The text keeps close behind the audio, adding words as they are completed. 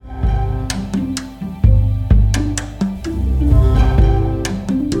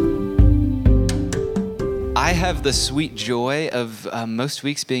I have the sweet joy of most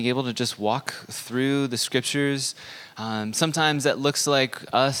weeks being able to just walk through the scriptures. Sometimes that looks like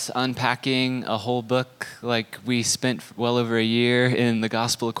us unpacking a whole book, like we spent well over a year in the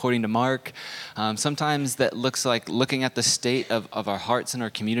Gospel according to Mark. Sometimes that looks like looking at the state of our hearts and our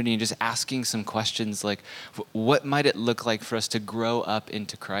community and just asking some questions like, what might it look like for us to grow up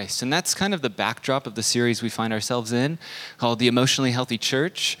into Christ? And that's kind of the backdrop of the series we find ourselves in, called The Emotionally Healthy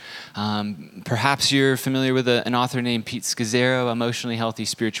Church. Perhaps you're familiar with an author named Pete Scazzero, Emotionally Healthy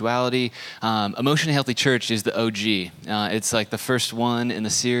Spirituality. Emotionally Healthy Church is the OG. It's like the first one in the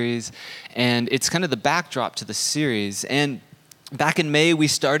series, and it's kind of the backdrop to the series. And back in May, we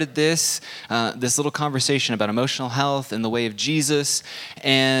started this little conversation about emotional health and the way of Jesus,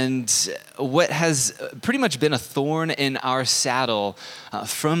 and what has pretty much been a thorn in our saddle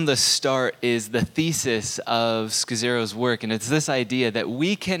from the start is the thesis of Scazzero's work, and it's this idea that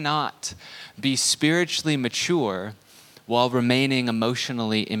we cannot be spiritually mature while remaining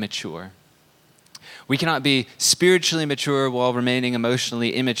emotionally immature. We cannot be spiritually mature while remaining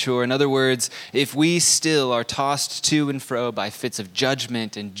emotionally immature. In other words, if we still are tossed to and fro by fits of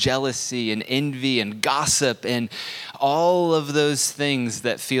judgment and jealousy and envy and gossip and all of those things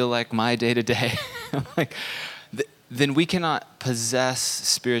that feel like my day-to-day, then we cannot possess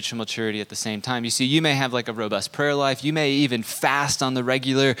spiritual maturity at the same time. You see, you may have like a robust prayer life. You may even fast on the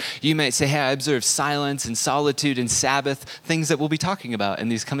regular. You may say, hey, I observe silence and solitude and Sabbath, things that we'll be talking about in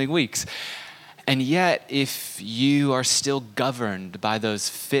these coming weeks. And yet, if you are still governed by those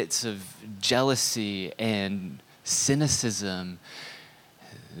fits of jealousy and cynicism,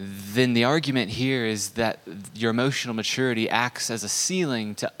 then the argument here is that your emotional maturity acts as a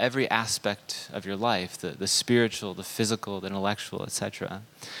ceiling to every aspect of your life, the spiritual, the physical, the intellectual, etc.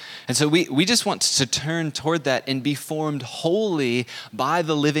 And so we just want to turn toward that and be formed wholly by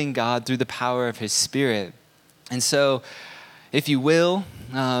the living God through the power of his Spirit. And so, if you will,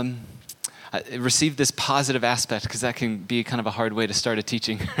 receive this positive aspect, because that can be kind of a hard way to start a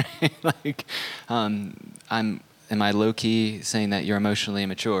teaching. Right? Am I low-key saying that you're emotionally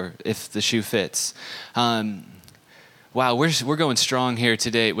immature, if the shoe fits? Wow, we're going strong here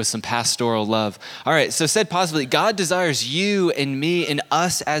today with some pastoral love. All right, so said positively, God desires you and me and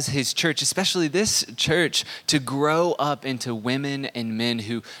us as his church, especially this church, to grow up into women and men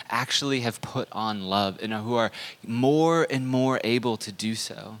who actually have put on love and who are more and more able to do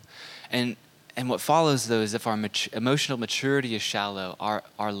so. And what follows, though, is if our emotional maturity is shallow,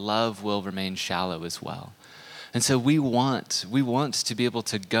 our love will remain shallow as well. And so we want to be able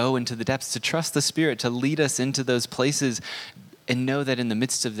to go into the depths, to trust the Spirit, to lead us into those places, and know that in the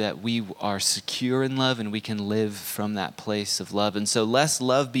midst of that, we are secure in love and we can live from that place of love. And so lest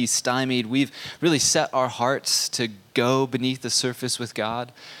love be stymied, we've really set our hearts to go beneath the surface with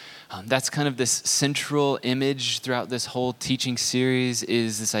God. That's kind of this central image throughout this whole teaching series,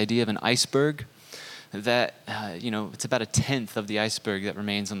 is this idea of an iceberg that, it's about 1/10 of the iceberg that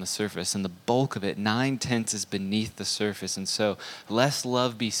remains on the surface, and the bulk of it, 9/10, is beneath the surface. And so, lest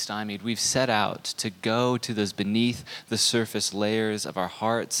love be stymied, we've set out to go to those beneath the surface layers of our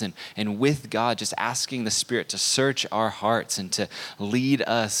hearts, and with God, just asking the Spirit to search our hearts and to lead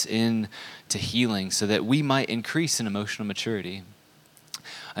us into healing so that we might increase in emotional maturity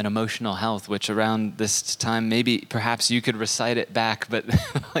and emotional health, which around this time, perhaps you could recite it back, but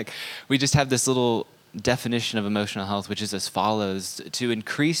we just have this little definition of emotional health, which is as follows: to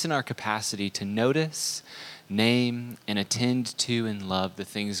increase in our capacity to notice, name, and attend to and love the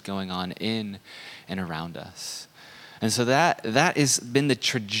things going on in and around us. And so that has been the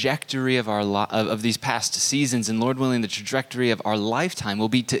trajectory of of these past seasons, and Lord willing, the trajectory of our lifetime will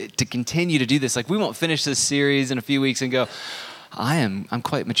be to continue to do this. We won't finish this series in a few weeks and go, I'm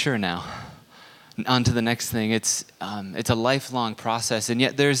quite mature now. On to the next thing. It's a lifelong process, and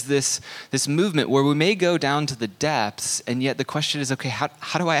yet there's this movement where we may go down to the depths, and yet the question is, okay,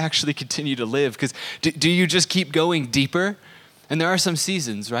 how do I actually continue to live? Because do you just keep going deeper? And there are some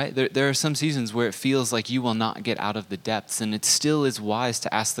seasons, right? There are some seasons where it feels like you will not get out of the depths, and it still is wise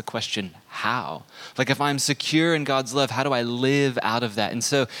to ask the question, how? If I'm secure in God's love, how do I live out of that? And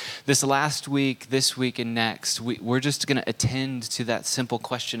so this last week, this week, and next, we're just going to attend to that simple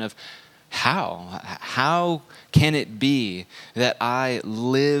question of how? How can it be that I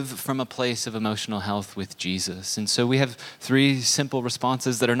live from a place of emotional health with Jesus? And so we have 3 simple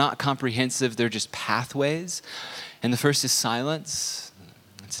responses that are not comprehensive. They're just pathways. And the first is silence.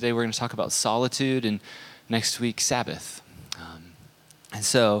 Today we're going to talk about solitude, and next week, Sabbath. And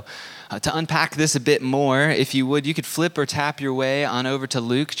so to unpack this a bit more, if you would, you could flip or tap your way on over to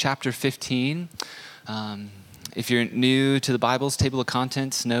Luke chapter 15. If you're new to the Bible's table of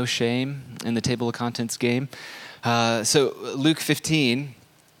contents, no shame in the table of contents game. So Luke 15,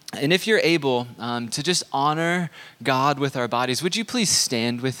 and if you're able to just honor God with our bodies, would you please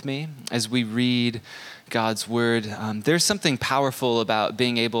stand with me as we read God's word? There's something powerful about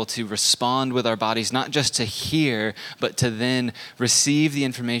being able to respond with our bodies, not just to hear, but to then receive the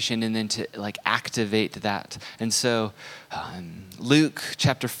information and then to activate that. And so Luke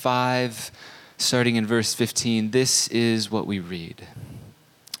chapter 5, starting in verse 15, this is what we read.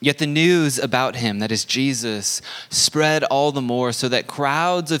 Yet the news about him, that is Jesus, spread all the more so that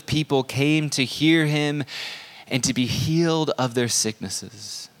crowds of people came to hear him and to be healed of their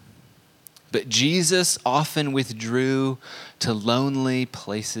sicknesses. But Jesus often withdrew to lonely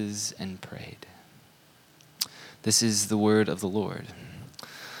places and prayed. This is the word of the Lord.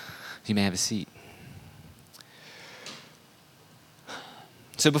 You may have a seat.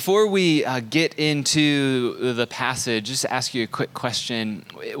 So before we get into the passage, just to ask you a quick question.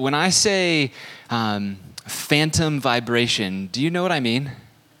 When I say phantom vibration, do you know what I mean?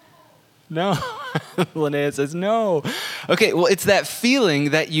 No. Linnea says no. Okay, well, it's that feeling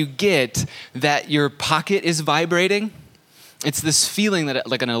that you get that your pocket is vibrating. It's this feeling that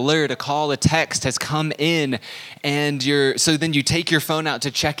like an alert, a call, a text has come in, and so then you take your phone out to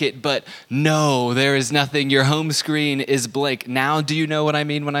check it, but no, there is nothing. Your home screen is blank. Now, do you know what I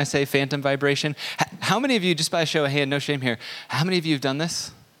mean when I say phantom vibration? How many of you, just by a show of hand, no shame here, how many of you have done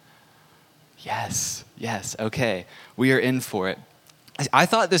this? Yes, okay. We are in for it. I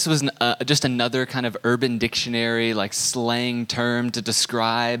thought this was just another kind of Urban Dictionary, slang term to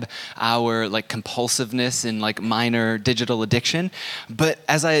describe our compulsiveness and minor digital addiction. But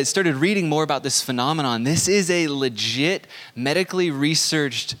as I started reading more about this phenomenon, this is a legit medically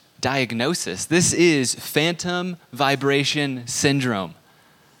researched diagnosis. This is phantom vibration syndrome.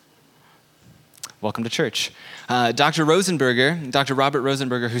 Welcome to church. Dr. Robert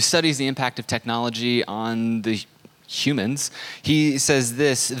Rosenberger, who studies the impact of technology on the humans, he says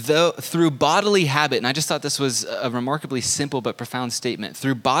this: though through bodily habit, and I just thought this was a remarkably simple but profound statement,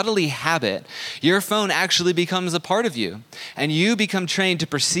 through bodily habit, your phone actually becomes a part of you, and you become trained to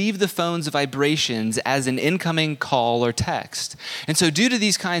perceive the phone's vibrations as an incoming call or text. And so due to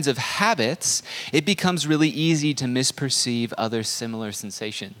these kinds of habits, it becomes really easy to misperceive other similar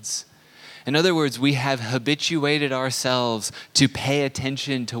sensations. In other words, we have habituated ourselves to pay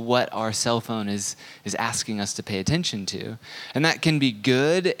attention to what our cell phone is asking us to pay attention to. And that can be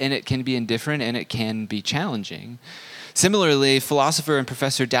good, and it can be indifferent, and it can be challenging. Similarly, philosopher and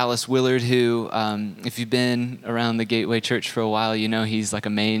professor Dallas Willard, who, if you've been around the Gateway Church for a while, you know he's like a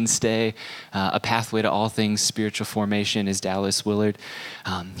mainstay, a pathway to all things spiritual formation is Dallas Willard.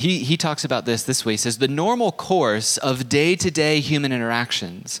 He talks about this way. He says, the normal course of day-to-day human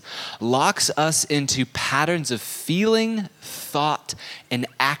interactions locks us into patterns of feeling, thought, and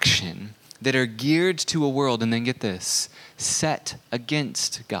action that are geared to a world, and then get this, set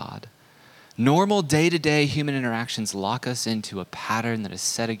against God. Normal day-to-day human interactions lock us into a pattern that is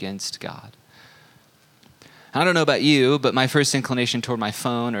set against God. I don't know about you, but my first inclination toward my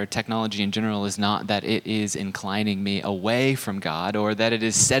phone or technology in general is not that it is inclining me away from God or that it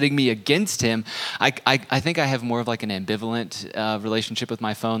is setting me against Him. I think I have more of an ambivalent relationship with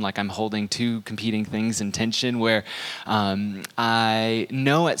my phone, like I'm holding two competing things in tension, where I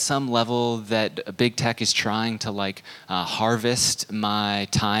know at some level that big tech is trying to harvest my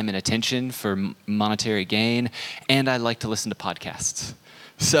time and attention for monetary gain, and I like to listen to podcasts.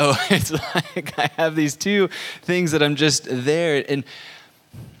 So it's like I have these two things that I'm just there.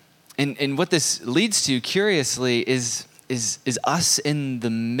 And what this leads to, curiously, is us in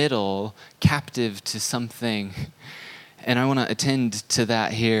the middle, captive to something. And I want to attend to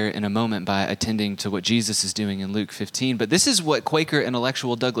that here in a moment by attending to what Jesus is doing in Luke 15. But this is what Quaker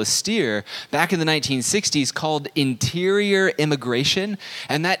intellectual Douglas Steere, back in the 1960s, called interior immigration.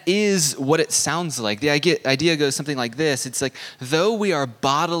 And that is what it sounds like. The idea goes something like this. It's like, though we are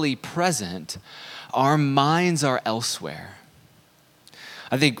bodily present, our minds are elsewhere.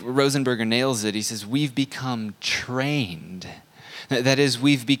 I think Rosenberger nails it. He says, we've become trained. That is,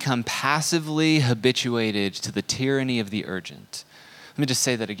 we've become passively habituated to the tyranny of the urgent. Let me just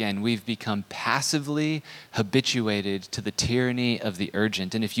say that again. We've become passively habituated to the tyranny of the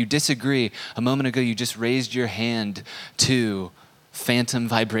urgent. And if you disagree, a moment ago you just raised your hand to phantom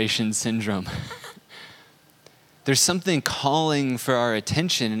vibration syndrome. There's something calling for our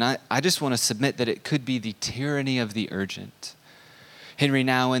attention, and I just want to submit that it could be the tyranny of the urgent. Henry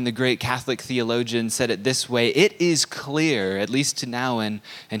Nouwen, the great Catholic theologian, said it this way: it is clear, at least to Nouwen,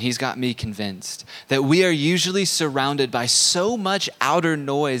 and he's got me convinced, that we are usually surrounded by so much outer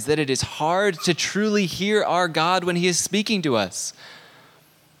noise that it is hard to truly hear our God when he is speaking to us.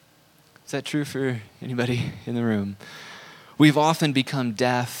 Is that true for anybody in the room? We've often become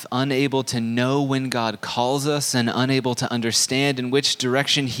deaf, unable to know when God calls us and unable to understand in which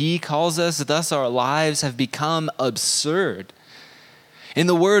direction he calls us. Thus, our lives have become absurd. In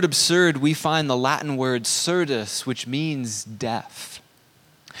the word absurd, we find the Latin word surdus, which means deaf.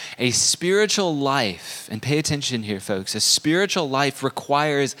 A spiritual life, and pay attention here, folks, a spiritual life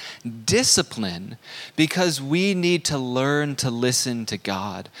requires discipline because we need to learn to listen to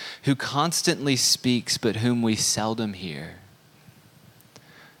God, who constantly speaks but whom we seldom hear.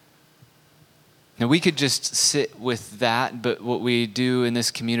 Now, we could just sit with that, but what we do in this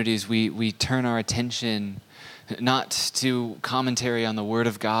community is we turn our attention not to commentary on the Word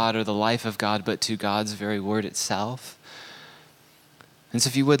of God or the life of God, but to God's very Word itself. And so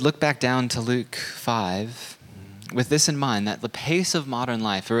if you would, look back down to Luke 5 with this in mind, that the pace of modern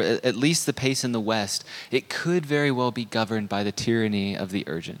life, or at least the pace in the West, it could very well be governed by the tyranny of the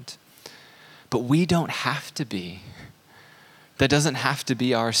urgent. But we don't have to be. That doesn't have to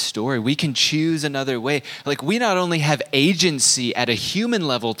be our story. We can choose another way. Like, we not only have agency at a human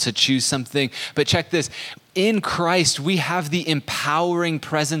level to choose something, but check this. In Christ, we have the empowering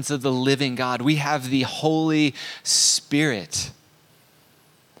presence of the living God. We have the Holy Spirit.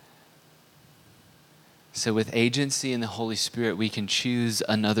 So with agency in the Holy Spirit, we can choose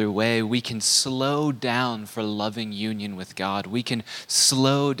another way. We can slow down for loving union with God. We can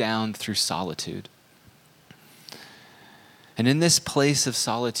slow down through solitude. And in this place of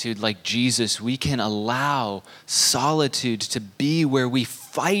solitude, like Jesus, we can allow solitude to be where we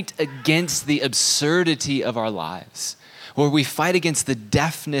fight against the absurdity of our lives, where we fight against the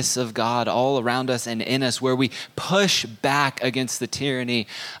deafness of God all around us and in us, where we push back against the tyranny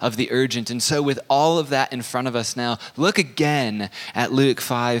of the urgent. And so with all of that in front of us now, look again at Luke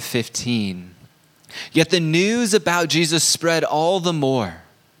 5:15. Yet the news about Jesus spread all the more,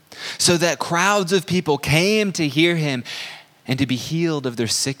 so that crowds of people came to hear him and to be healed of their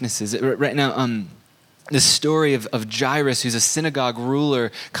sicknesses. Right now, the story of Jairus, who's a synagogue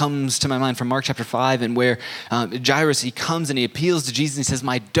ruler, comes to my mind from Mark chapter 5, and where Jairus, he comes and he appeals to Jesus and he says,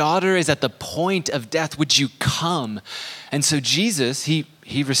 "My daughter is at the point of death. Would you come?" And so Jesus, he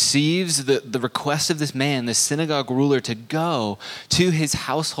receives the request of this man, this synagogue ruler, to go to his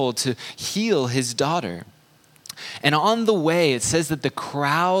household to heal his daughter. And on the way, it says that the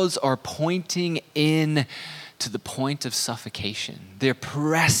crowds are pointing in to the point of suffocation. They're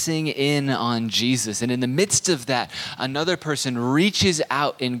pressing in on Jesus. And in the midst of that, another person reaches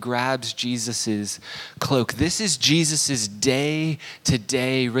out and grabs Jesus's cloak. This is Jesus's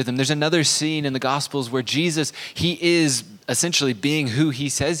day-to-day rhythm. There's another scene in the Gospels where Jesus, he is essentially being who he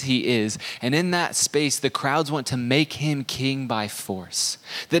says he is. And in that space, the crowds want to make him king by force.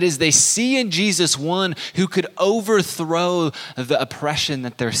 That is, they see in Jesus one who could overthrow the oppression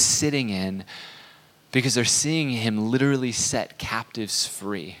that they're sitting in, because they're seeing him literally set captives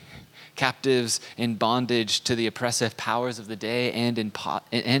free, captives in bondage to the oppressive powers of the day and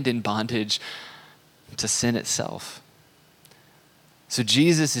in bondage to sin itself. So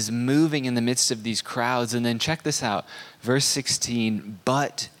Jesus is moving in the midst of these crowds. And then check this out, verse 16,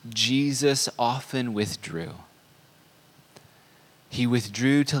 but Jesus often withdrew. He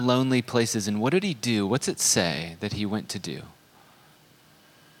withdrew to lonely places. And what did he do? What's it say that he went to do?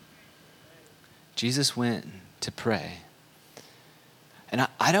 Jesus went to pray. And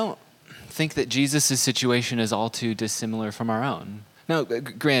I don't think that Jesus' situation is all too dissimilar from our own. Now,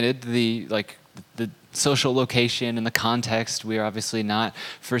 granted, the social location and the context, we are obviously not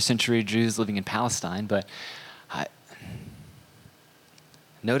first century Jews living in Palestine, but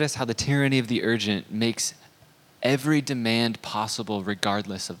notice how the tyranny of the urgent makes every demand possible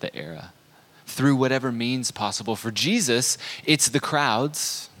regardless of the era, through whatever means possible. For Jesus, it's the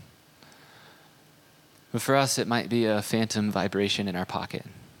crowds. But for us, it might be a phantom vibration in our pocket,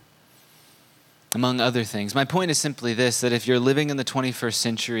 among other things. My point is simply this, that if you're living in the 21st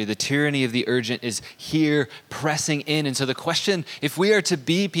century, the tyranny of the urgent is here pressing in. And so the question, if we are to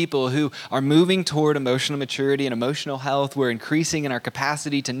be people who are moving toward emotional maturity and emotional health, we're increasing in our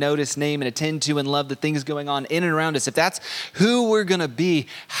capacity to notice, name, and attend to and love the things going on in and around us. If that's who we're going to be,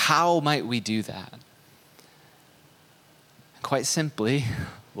 how might we do that? Quite simply,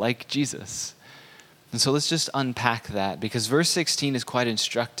 like Jesus. And so let's just unpack that, because verse 16 is quite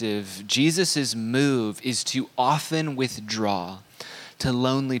instructive. Jesus' move is to often withdraw to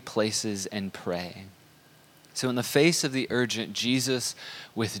lonely places and pray. So in the face of the urgent, Jesus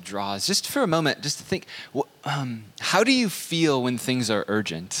withdraws. Just for a moment, just to think, how do you feel when things are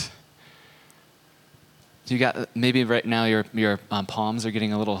urgent? You got, maybe right now your palms are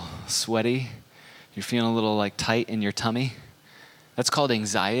getting a little sweaty. You're feeling a little like tight in your tummy. That's called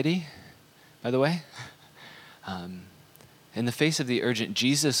anxiety, by the way. In the face of the urgent,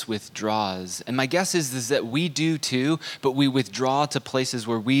 Jesus withdraws. And my guess is that we do too, but we withdraw to places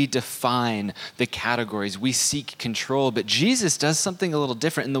where we define the categories. We seek control, but Jesus does something a little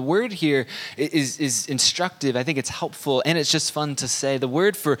different. And the word here is instructive. I think it's helpful, and it's just fun to say. The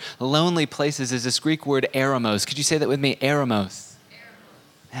word for lonely places is this Greek word eremos. Could you say that with me? Eremos.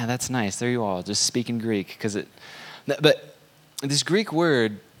 Yeah, that's nice. There you are, just speaking Greek. But this Greek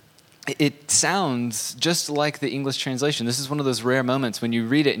word, it sounds just like the English translation. This is one of those rare moments when you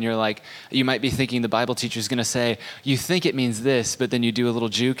read it and you're like, you might be thinking the Bible teacher is going to say, you think it means this, but then you do a little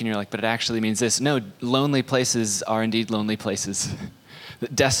juke and you're like, but it actually means this. No, lonely places are indeed lonely places.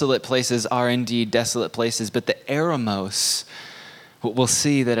 Desolate places are indeed desolate places. But the eremos, we'll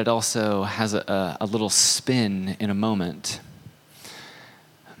see that it also has a little spin in a moment.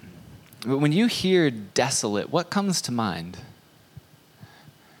 But when you hear desolate, what comes to mind?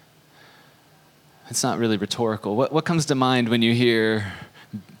 It's not really rhetorical. What comes to mind when you hear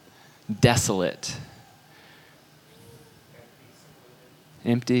desolate?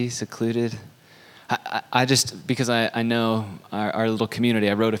 Empty, secluded. I just, because I know our little community,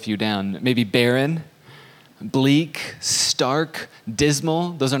 I wrote a few down. Maybe barren, bleak, stark,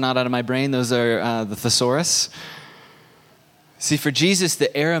 dismal. Those are not out of my brain. Those are the thesaurus. See, for Jesus, the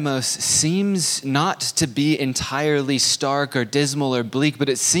eremos seems not to be entirely stark or dismal or bleak, but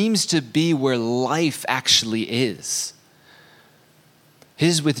it seems to be where life actually is.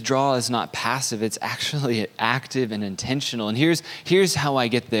 His withdrawal is not passive, it's actually active and intentional. And here's how I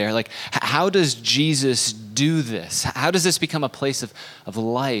get there. Like, how does Jesus do this? How does this become a place of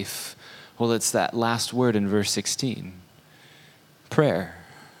life? Well, it's that last word in verse 16. Prayer.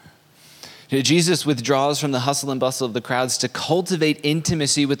 Jesus withdraws from the hustle and bustle of the crowds to cultivate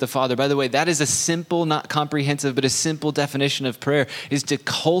intimacy with the Father. By the way, that is a simple, not comprehensive, but a simple definition of prayer, is to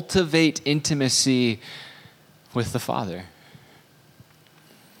cultivate intimacy with the Father.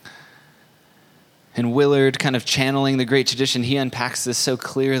 And Willard, kind of channeling the great tradition, he unpacks this so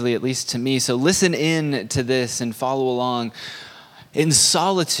clearly, at least to me. So listen in to this and follow along. In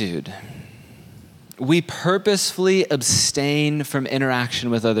solitude, we purposefully abstain from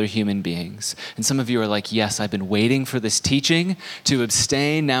interaction with other human beings. And some of you are like, yes, I've been waiting for this teaching to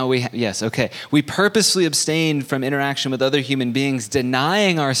abstain. Now yes, okay. We purposely abstain from interaction with other human beings,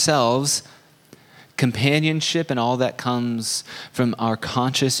 denying ourselves companionship and all that comes from our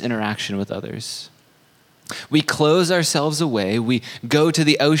conscious interaction with others. We close ourselves away. We go to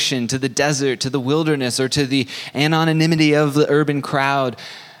the ocean, to the desert, to the wilderness, or to the anonymity of the urban crowd.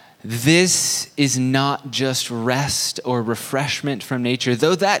 This is not just rest or refreshment from nature,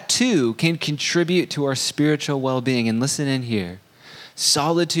 though that too can contribute to our spiritual well-being. And listen in here.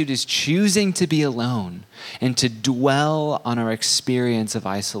 Solitude is choosing to be alone and to dwell on our experience of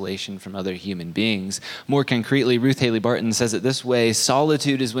isolation from other human beings. More concretely, Ruth Haley Barton says it this way: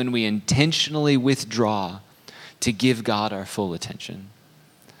 solitude is when we intentionally withdraw to give God our full attention.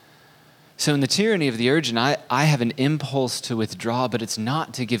 So in the tyranny of the urgent, I have an impulse to withdraw, but it's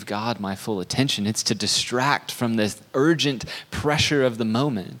not to give God my full attention. It's to distract from this urgent pressure of the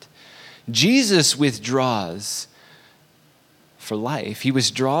moment. Jesus withdraws for life. He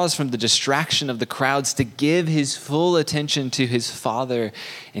withdraws from the distraction of the crowds to give his full attention to his Father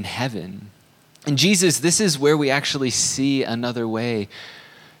in heaven. And Jesus, this is where we actually see another way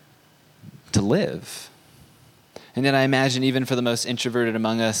to live. And then I imagine, even for the most introverted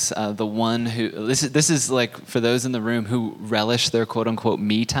among us, the one who, this is like for those in the room who relish their quote unquote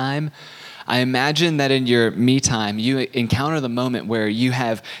me time. I imagine that in your me time, you encounter the moment where you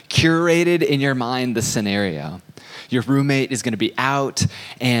have curated in your mind the scenario. Your roommate is going to be out,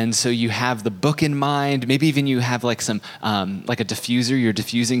 and so you have the book in mind. Maybe even you have like some, like a diffuser. You're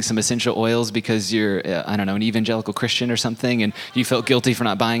diffusing some essential oils because you're, I don't know, an evangelical Christian or something, and you felt guilty for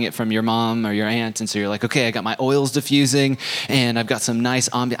not buying it from your mom or your aunt, and so you're like, okay, I got my oils diffusing, and I've got some nice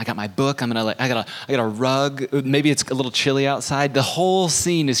I got my book. I got a rug. Maybe it's a little chilly outside. The whole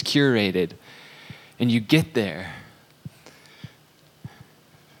scene is curated, and you get there.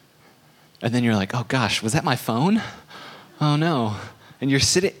 And then you're like, oh gosh, was that my phone? Oh no. And you're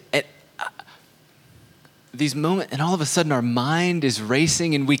sitting at these moments, and all of a sudden our mind is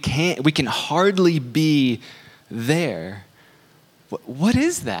racing and we can hardly be there. What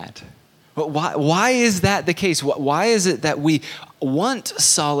is that? But why is that the case? Why is it that we want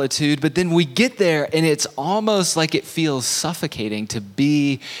solitude, but then we get there and it's almost like it feels suffocating to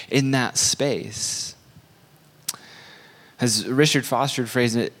be in that space? As Richard Foster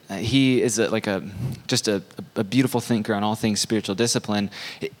phrased it, he is just a beautiful thinker on all things spiritual discipline.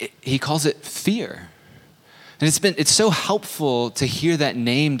 He calls it fear. And it's so helpful to hear that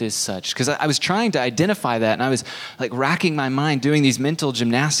named as such, because I was trying to identify that, and I was like racking my mind doing these mental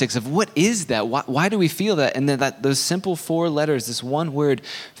gymnastics of what is that? Why do we feel that? And then those simple 4 letters, this one word,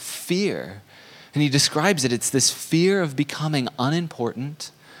 fear. And he describes it. It's this fear of becoming unimportant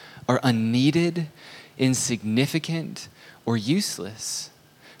or unneeded, insignificant, or useless.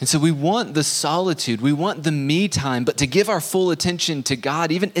 And so we want the solitude, we want the me time, but to give our full attention to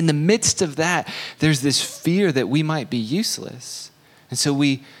God, even in the midst of that, there's this fear that we might be useless. And so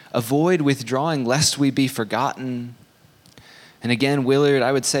we avoid withdrawing lest we be forgotten. And again, Willard,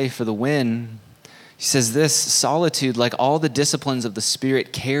 I would say for the win, he says this: solitude, like all the disciplines of the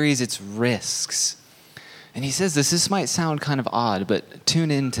Spirit, carries its risks. And he says this might sound kind of odd, but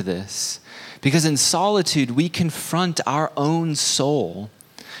tune into this. Because in solitude, we confront our own soul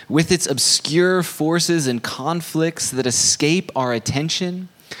with its obscure forces and conflicts that escape our attention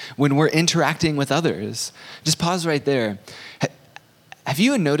when we're interacting with others. Just pause right there. Have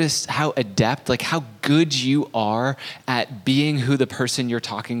you noticed how adept, like how good you are at being who the person you're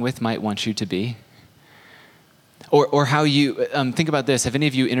talking with might want you to be? Or how you, think about this, have any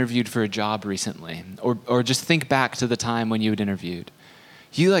of you interviewed for a job recently? Or just think back to the time when you had interviewed.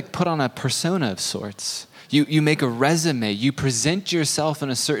 You put on a persona of sorts. You make a resume, you present yourself in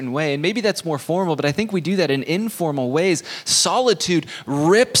a certain way, and maybe that's more formal, but I think we do that in informal ways. Solitude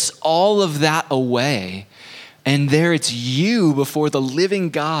rips all of that away, and there it's you before the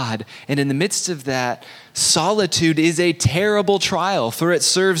living God, and in the midst of that, solitude is a terrible trial, for it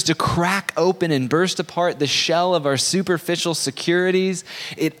serves to crack open and burst apart the shell of our superficial securities.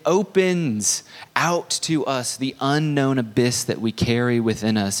 It opens out to us the unknown abyss that we carry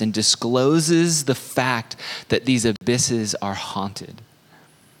within us and discloses the fact that these abysses are haunted.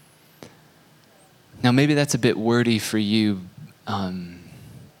 Now, maybe that's a bit wordy for you.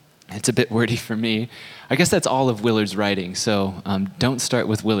 It's a bit wordy for me. I guess that's all of Willard's writing, so don't start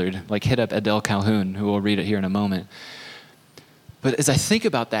with Willard. Hit up Adele Calhoun, who will read it here in a moment. But as I think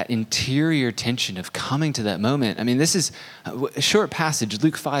about that interior tension of coming to that moment, I mean, this is a short passage,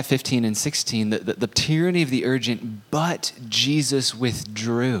 Luke 5:15 and 16, the tyranny of the urgent, but Jesus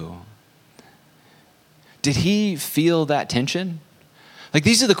withdrew. Did he feel that tension?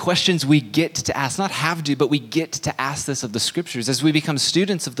 These are the questions we get to ask, not have to, but we get to ask this of the scriptures. As we become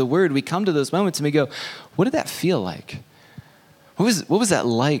students of the word, we come to those moments and we go, what did that feel like? What was that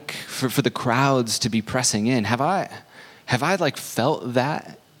like for the crowds to be pressing in? Have I felt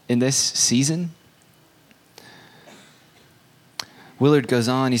that in this season? Willard goes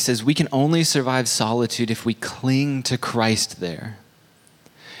on, he says, we can only survive solitude if we cling to Christ there.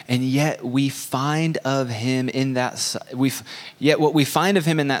 And yet we find of him in that, what we find of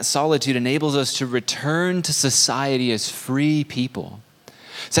him in that solitude enables us to return to society as free people.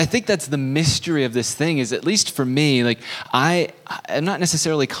 So I think that's the mystery of this thing, is at least for me, I'm not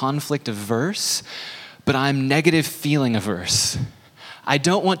necessarily conflict averse, but I'm negative feeling averse. I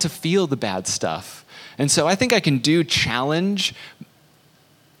don't want to feel the bad stuff. And so I think I can do challenge,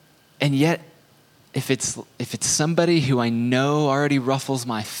 and yet if it's somebody who I know already ruffles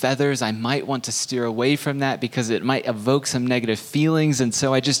my feathers, I might want to steer away from that because it might evoke some negative feelings. And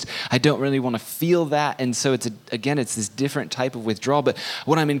so I don't really want to feel that. And so it's this different type of withdrawal. But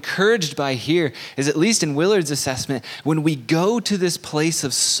what I'm encouraged by here is, at least in Willard's assessment, when we go to this place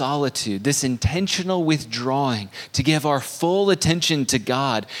of solitude, this intentional withdrawing to give our full attention to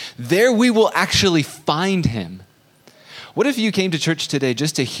God, there we will actually find him. What if you came to church today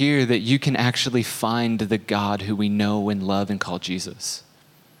just to hear that you can actually find the God who we know and love and call Jesus?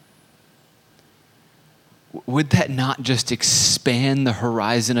 Would that not just expand the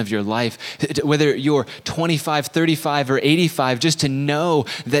horizon of your life? Whether you're 25, 35, or 85, just to know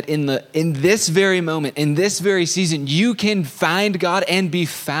that in this very moment, in this very season, you can find God and be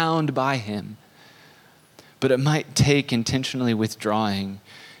found by him. But it might take intentionally withdrawing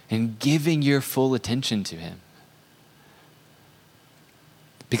and giving your full attention to him.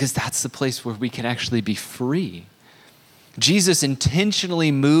 Because that's the place where we can actually be free. Jesus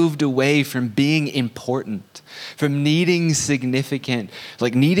intentionally moved away from being important, from needing the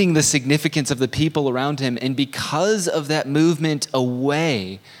significance of the people around him. And because of that movement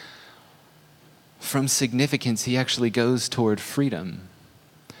away from significance, he actually goes toward freedom.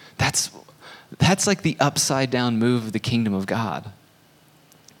 That's like the upside down move of the kingdom of God.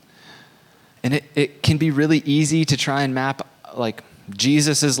 And it can be really easy to try and map like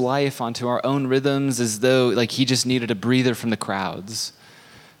Jesus' life onto our own rhythms as though like he just needed a breather from the crowds.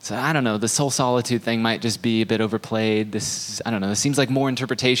 So I don't know, this whole solitude thing might just be a bit overplayed. This seems like more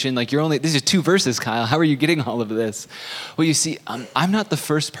interpretation. Like these are 2 verses, Kyle. How are you getting all of this? Well, you see, I'm not the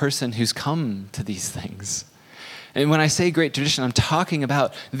first person who's come to these things. And when I say great tradition, I'm talking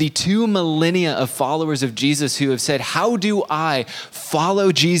about the 2 millennia of followers of Jesus who have said, how do I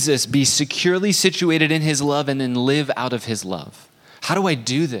follow Jesus, be securely situated in his love, and then live out of his love? How do I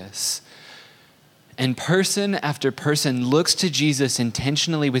do this? And person after person looks to Jesus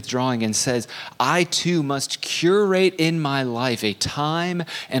intentionally withdrawing and says, I too must curate in my life a time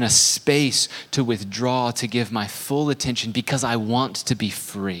and a space to withdraw, to give my full attention because I want to be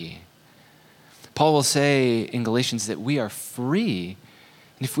free. Paul will say in Galatians that we are free.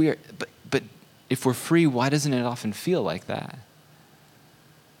 And but if we're free, why doesn't it often feel like that?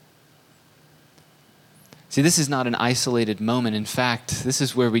 See, this is not an isolated moment. In fact, this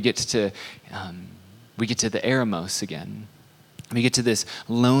is where we get to the eremos again. We get to this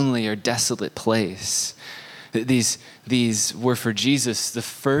lonely or desolate place. These were for Jesus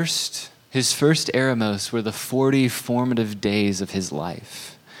his first eremos were the 40 formative days of his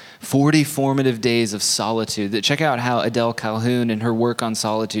life. 40 formative days of solitude. Check out how Adele Calhoun in her work on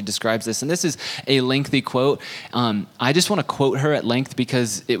solitude describes this. And this is a lengthy quote. I just want to quote her at length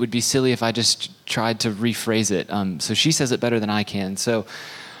because it would be silly if I just tried to rephrase it. So she says it better than I can. So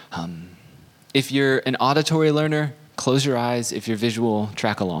if you're an auditory learner, close your eyes. If you're visual,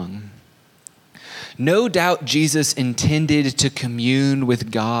 track along. No doubt Jesus intended to commune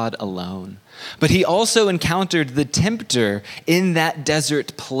with God alone, but he also encountered the tempter in that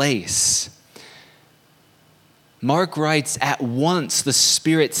desert place. Mark writes, at once the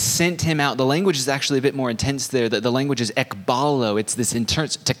Spirit sent him out. The language is actually a bit more intense there. The language is ekbalo. It's this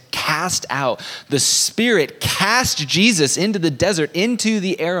intense, to cast out. The Spirit cast Jesus into the desert, into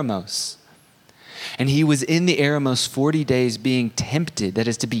the eremos. And he was in the eremos 40 days being tempted, that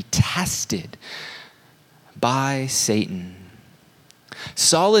is to be tested by Satan.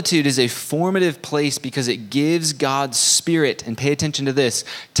 Solitude is a formative place because it gives God's Spirit, and pay attention to this,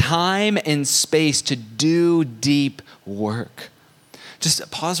 time and space to do deep work. Just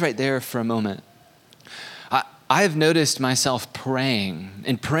pause right there for a moment. I have noticed myself praying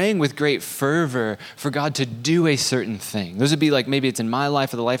with great fervor for God to do a certain thing. Those would be like, maybe it's in my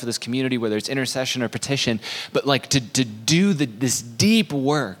life or the life of this community, whether it's intercession or petition, but like to do this deep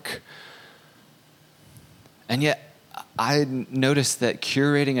work. And yet, I noticed that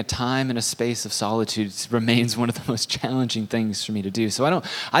curating a time and a space of solitude remains one of the most challenging things for me to do. So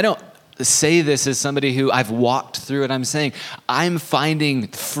I don't say this as somebody who I've walked through it. I'm saying I'm finding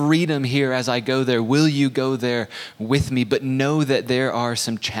freedom here as I go there. Will you go there with me? But know that there are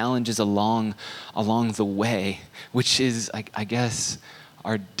some challenges along the way, which is, I guess,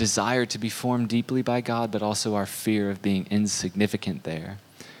 our desire to be formed deeply by God, but also our fear of being insignificant there.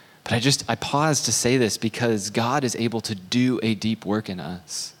 But I pause to say this because God is able to do a deep work in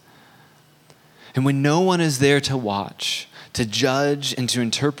us. And when no one is there to watch, to judge, and to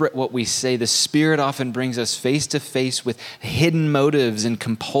interpret what we say, the Spirit often brings us face to face with hidden motives and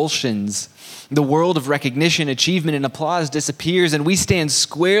compulsions. The world of recognition, achievement, and applause disappears, and we stand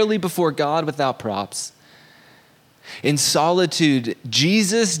squarely before God without props. In solitude,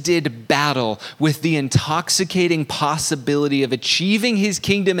 Jesus did battle with the intoxicating possibility of achieving his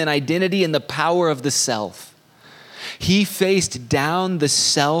kingdom and identity in the power of the self. He faced down the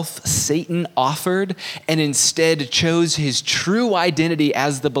self Satan offered and instead chose his true identity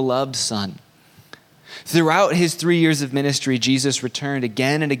as the beloved Son. Throughout his 3 years of ministry, Jesus returned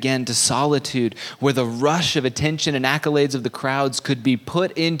again and again to solitude, where the rush of attention and accolades of the crowds could be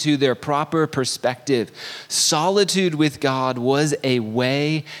put into their proper perspective. Solitude with God was a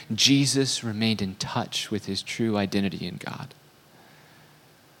way Jesus remained in touch with his true identity in God.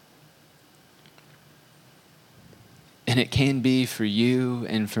 And it can be for you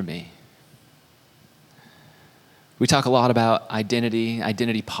and for me. We talk a lot about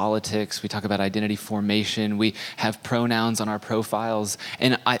identity politics. We talk about identity formation. We have pronouns on our profiles.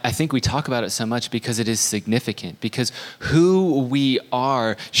 And I think we talk about it so much because it is significant, because who we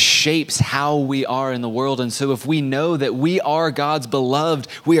are shapes how we are in the world. And so if we know that we are God's beloved,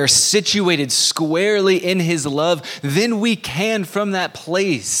 we are situated squarely in his love, then we can, from that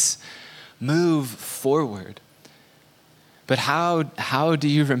place, move forward. But how do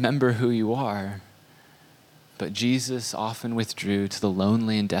you remember who you are? But Jesus often withdrew to the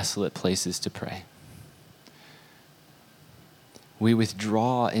lonely and desolate places to pray. we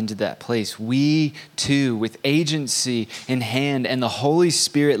withdraw into that place. We too, with agency in hand and the Holy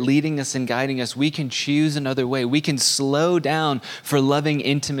Spirit leading us and guiding us, we can choose another way. We can slow down for loving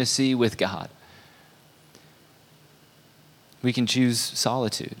intimacy with God. We can choose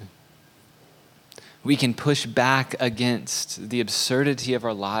solitude. We can push back against the absurdity of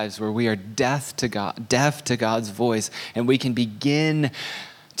our lives where we are deaf to God's voice, and we can begin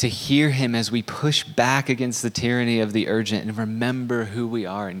to hear him as we push back against the tyranny of the urgent and remember who we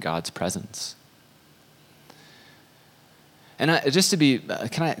are in God's presence. And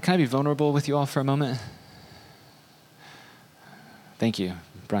can I be vulnerable with you all for a moment? Thank you,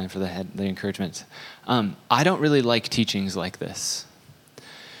 Brian, for the encouragement. I don't really like teachings like this.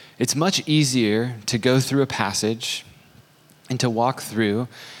 It's much easier to go through a passage and to walk through,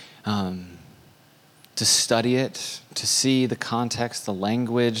 to study it, to see the context, the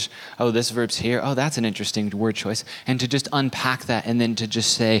language. Oh, this verb's here. Oh, that's an interesting word choice. And to just unpack that and then to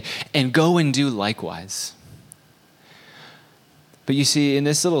just say, and go and do likewise. But you see, in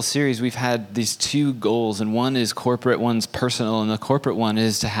this little series, we've had these two goals, and one is corporate, one's personal, and the corporate one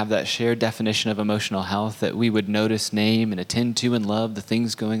is to have that shared definition of emotional health that we would notice, name, and attend to and love the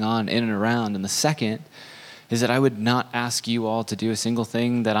things going on in and around. And the second is that I would not ask you all to do a single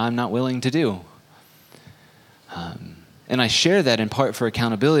thing that I'm not willing to do. And I share that in part for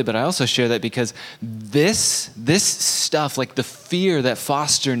accountability, but I also share that because this stuff, like the fear that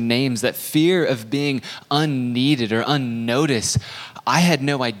Foster names, that fear of being unneeded or unnoticed, I had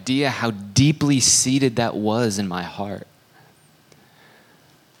no idea how deeply seated that was in my heart.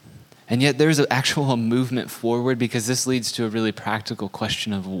 And yet there's an actual movement forward because this leads to a really practical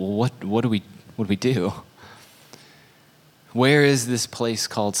question of, well, what do we do? Where is this place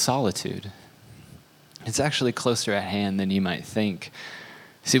called solitude? It's actually closer at hand than you might think.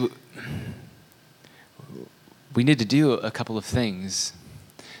 See, we need to do a couple of things.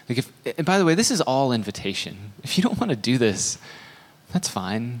 And by the way, this is all invitation. If you don't want to do this, that's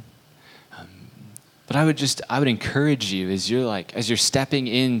fine. But I would encourage you as you're stepping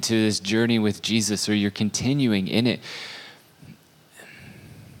into this journey with Jesus, or you're continuing in it,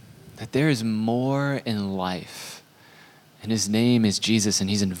 that there is more in life. And his name is Jesus, and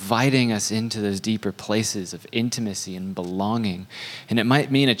he's inviting us into those deeper places of intimacy and belonging. And it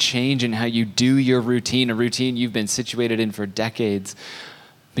might mean a change in how you do your routine, a routine you've been situated in for decades.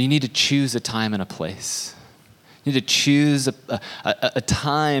 But you need to choose a time and a place. You need to choose a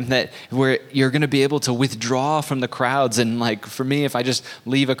time where you're going to be able to withdraw from the crowds. And like for me, if I just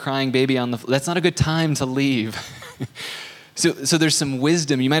leave a crying baby that's not a good time to leave. So there's some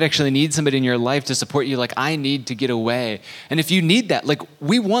wisdom. You might actually need somebody in your life to support you. Like, I need to get away. And if you need that, like,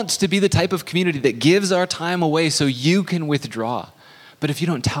 we want to be the type of community that gives our time away so you can withdraw. But if you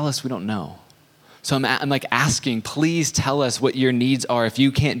don't tell us, we don't know. So I'm like asking, please tell us what your needs are. If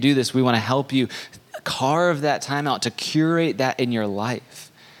you can't do this, we want to help you carve that time out to curate that in your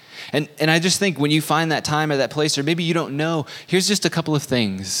life. And I just think when you find that time or that place, or maybe you don't know, here's just a couple of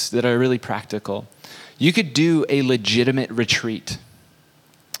things that are really practical. You could do a legitimate retreat.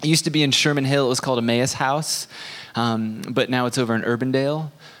 It used to be in Sherman Hill. It was called Emmaus House, but now it's over in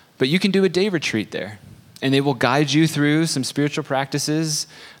Urbandale. But you can do a day retreat there, and they will guide you through some spiritual practices.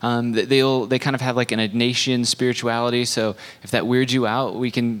 They kind of have like an Ignatian spirituality, so if that weirds you out,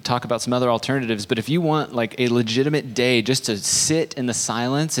 we can talk about some other alternatives. But if you want like a legitimate day just to sit in the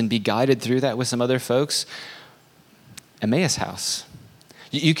silence and be guided through that with some other folks, Emmaus House.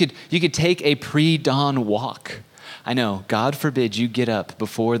 You could take a pre-dawn walk. I know, God forbid you get up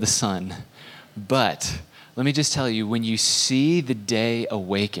before the sun. But let me just tell you, when you see the day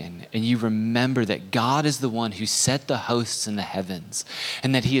awaken and you remember that God is the one who set the hosts in the heavens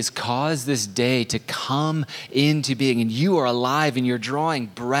and that he has caused this day to come into being and you are alive and you're drawing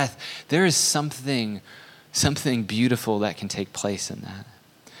breath, there is something beautiful that can take place in that.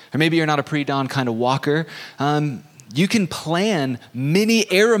 Or maybe you're not a pre-dawn kind of walker. You can plan mini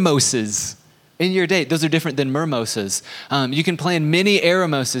eremoses in your day. Those are different than mimosas. You can plan mini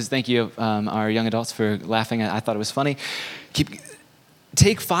eremoses. Thank you, our young adults, for laughing. I thought it was funny.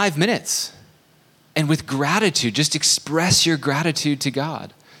 Take 5 minutes, and with gratitude, just express your gratitude to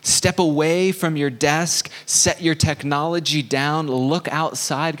God. Step away from your desk, set your technology down, look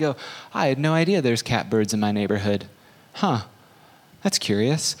outside, go, I had no idea there's catbirds in my neighborhood. Huh, that's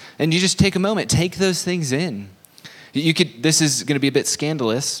curious. And you just take a moment, take those things in. This is going to be a bit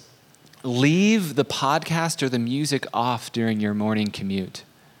scandalous. Leave the podcast or the music off during your morning commute.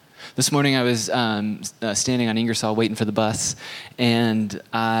 This morning I was standing on Ingersoll waiting for the bus, and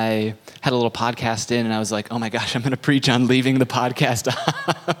I had a little podcast in, and I was like, oh my gosh, I'm going to preach on leaving the podcast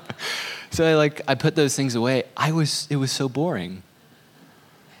off. So I put those things away. It was so boring.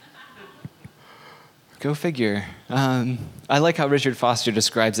 Go figure. I like how Richard Foster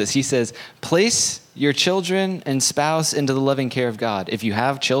describes this. He says, place your children and spouse into the loving care of God. If you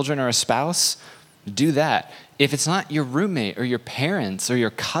have children or a spouse, do that. If it's not your roommate or your parents or your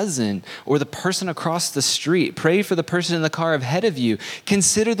cousin or the person across the street, pray for the person in the car ahead of you.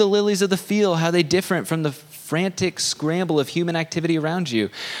 Consider the lilies of the field, how they differ from the frantic scramble of human activity around you.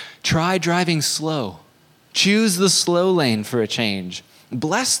 Try driving slow. Choose the slow lane for a change.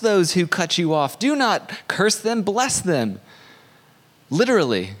 Bless those who cut you off. Do not curse them, bless them.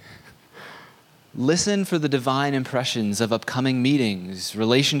 Literally. Listen for the divine impressions of upcoming meetings,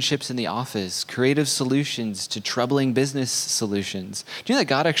 relationships in the office, creative solutions to troubling business solutions. Do you know that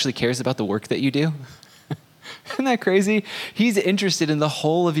God actually cares about the work that you do? Isn't that crazy? He's interested in the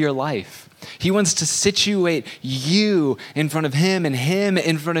whole of your life. He wants to situate you in front of him and him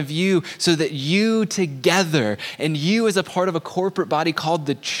in front of you so that you together and you as a part of a corporate body called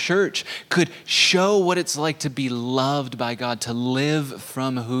the church could show what it's like to be loved by God, to live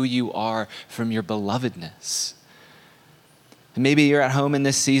from who you are, from your belovedness. And maybe you're at home in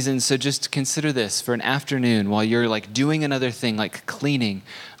this season, so just consider this for an afternoon while you're like doing another thing like cleaning.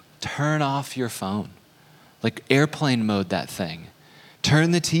 Turn off your phone, like airplane mode that thing.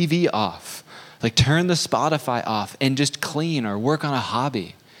 Turn the TV off, like turn the Spotify off and just clean or work on a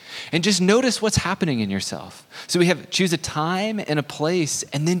hobby. And just notice what's happening in yourself. So we have choose a time and a place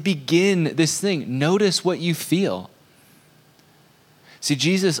and then begin this thing. Notice what you feel. See,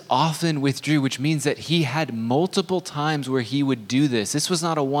 Jesus often withdrew, which means that he had multiple times where he would do this. This was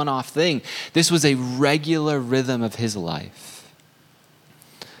not a one-off thing. This was a regular rhythm of his life.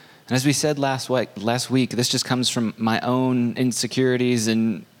 And as we said last week, this just comes from my own insecurities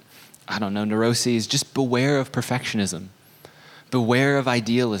and, neuroses. Just beware of perfectionism. Beware of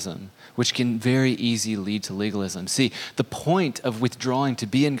idealism, which can very easily lead to legalism. See, the point of withdrawing to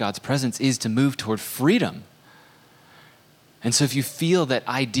be in God's presence is to move toward freedom. And so if you feel that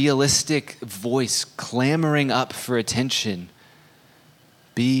idealistic voice clamoring up for attention,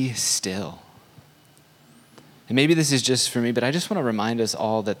 be still. And maybe this is just for me, but I just want to remind us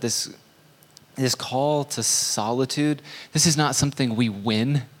all that this call to solitude, this is not something we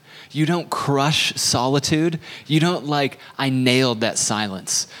win. You don't crush solitude. You don't I nailed that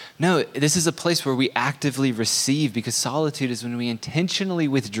silence. No, this is a place where we actively receive, because solitude is when we intentionally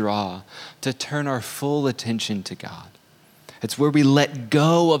withdraw to turn our full attention to God. It's where we let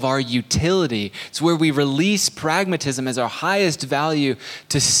go of our utility. It's where we release pragmatism as our highest value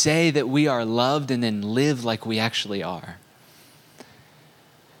to say that we are loved and then live like we actually are.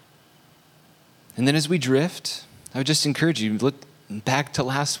 And then as we drift, I would just encourage you, look back to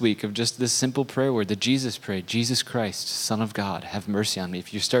last week of just this simple prayer word that Jesus prayed, Jesus Christ, Son of God, have mercy on me.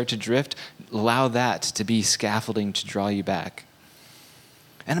 If you start to drift, allow that to be scaffolding to draw you back.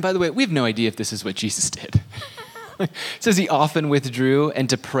 And by the way, we have no idea if this is what Jesus did. It says he often withdrew and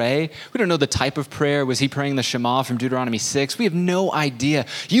to pray. We don't know the type of prayer. Was he praying the Shema from Deuteronomy 6? We have no idea.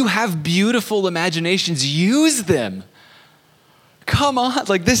 You have beautiful imaginations. Use them. Come on.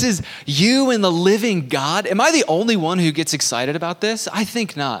 This is you and the living God. Am I the only one who gets excited about this? I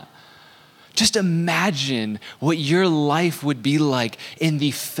think not. Just imagine what your life would be like in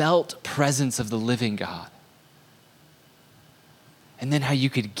the felt presence of the living God. And then how you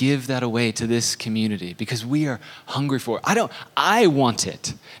could give that away to this community, because we are hungry for it. I want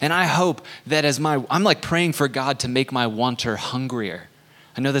it. And I hope that I'm praying for God to make my wanter hungrier.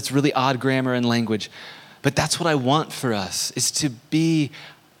 I know that's really odd grammar and language, but that's what I want for us, is to be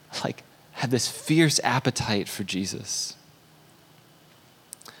have this fierce appetite for Jesus.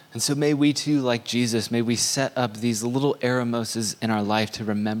 And so may we too, like Jesus, may we set up these little eremoses in our life to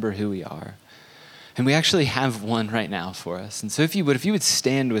remember who we are. And we actually have one right now for us. And so if you would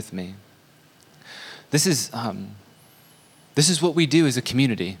stand with me. This is what we do as a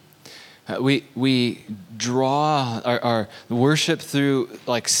community. We draw our worship through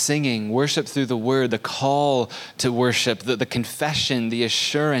singing, worship through the word, the call to worship, the confession, the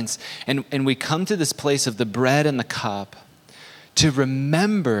assurance. And we come to this place of the bread and the cup to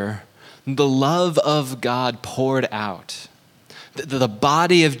remember the love of God poured out, the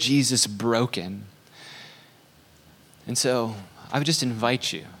body of Jesus broken. And so I would just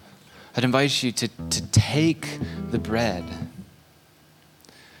invite you. I'd invite you to take the bread,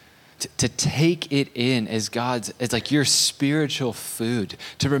 to take it in as your spiritual food,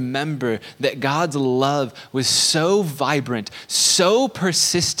 to remember that God's love was so vibrant, so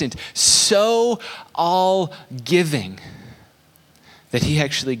persistent, so all-giving, that he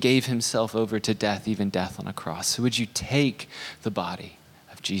actually gave himself over to death, even death on a cross. So would you take the body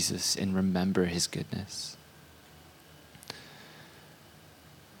of Jesus and remember his goodness?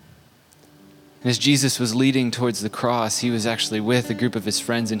 And as Jesus was leading towards the cross, he was actually with a group of his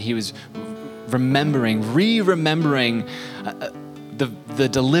friends, and he was remembering the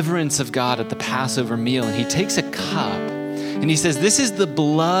deliverance of God at the Passover meal. And he takes a cup and he says, "This is the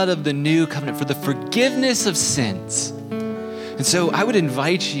blood of the new covenant for the forgiveness of sins." And so I would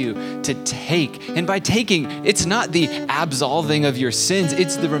invite you to take, and by taking, it's not the absolving of your sins,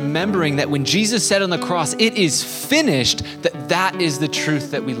 it's the remembering that when Jesus said on the cross, "It is finished," that is the truth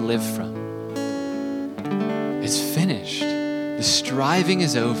that we live from. It's finished. The striving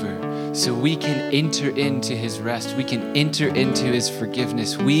is over, so we can enter into his rest. We can enter into his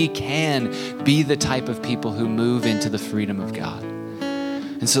forgiveness. We can be the type of people who move into the freedom of God.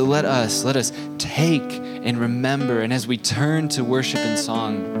 And so let us take and remember. And as we turn to worship and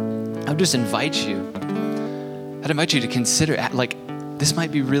song, I'd invite you to consider, like, this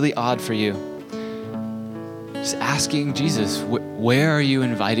might be really odd for you. Just asking Jesus, where are you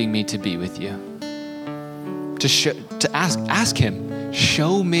inviting me to be with you? To ask him,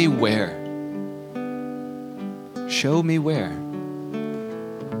 show me where. Show me where.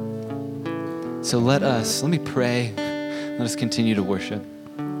 So let me pray. Let us continue to worship.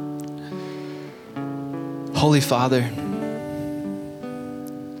 Holy Father,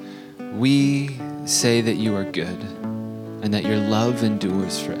 we say that you are good and that your love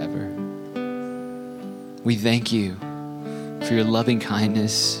endures forever. We thank you for your loving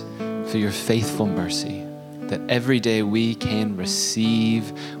kindness, for your faithful mercy, that every day we can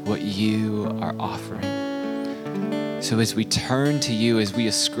receive what you are offering. So as we turn to you, as we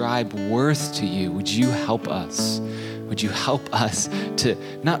ascribe worth to you, would you help us? Would you help us to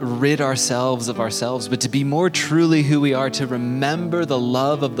not rid ourselves of ourselves, but to be more truly who we are, to remember the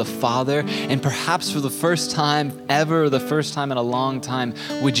love of the Father, and perhaps for the first time ever, or the first time in a long time,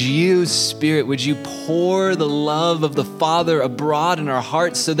 would you, Spirit, would you pour the love of the Father abroad in our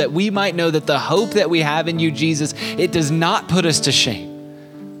hearts so that we might know that the hope that we have in you, Jesus, it does not put us to shame,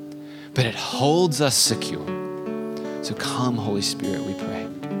 but it holds us secure. So come, Holy Spirit, we pray.